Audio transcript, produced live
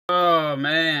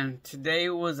Man, today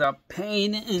was a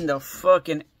pain in the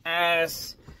fucking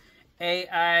ass.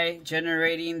 AI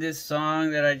generating this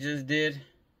song that I just did.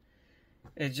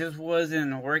 It just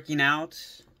wasn't working out.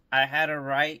 I had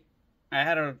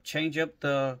to change up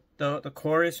the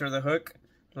chorus or the hook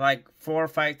like 4 or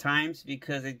 5 times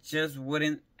because it just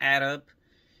wouldn't add up.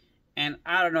 And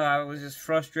I don't know, I was just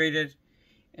frustrated.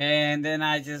 And then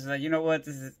I just like, you know what,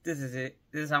 this is it.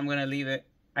 This is how I'm gonna leave it.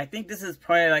 I think this is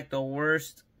probably like the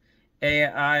worst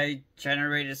AI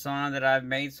generated song that I've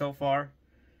made so far.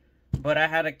 But I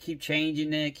had to keep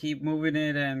changing it, keep moving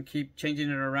it, and keep changing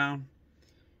it around.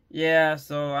 Yeah,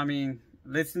 so I mean,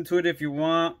 listen to it if you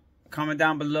want. Comment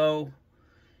down below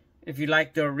if you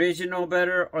like the original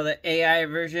better or the AI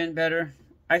version better.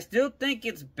 I still think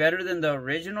it's better than the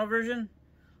original version.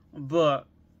 But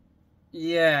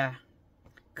yeah,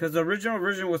 because the original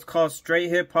version was called Straight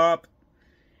Hip Hop.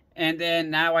 And then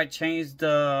now I changed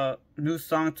the new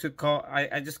song to call,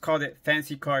 I just called it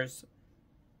Fancy Cars.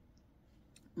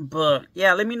 But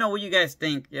yeah, let me know what you guys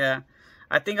think. Yeah,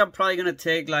 I think I'm probably gonna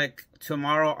take like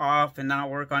tomorrow off and not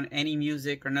work on any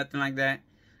music or nothing like that.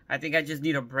 I think I just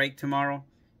need a break tomorrow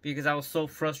because I was so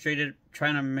frustrated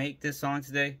trying to make this song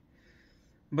today.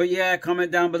 But yeah,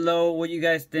 comment down below what you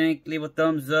guys think. Leave a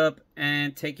thumbs up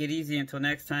and take it easy. Until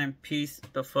next time, peace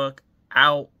the fuck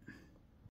out.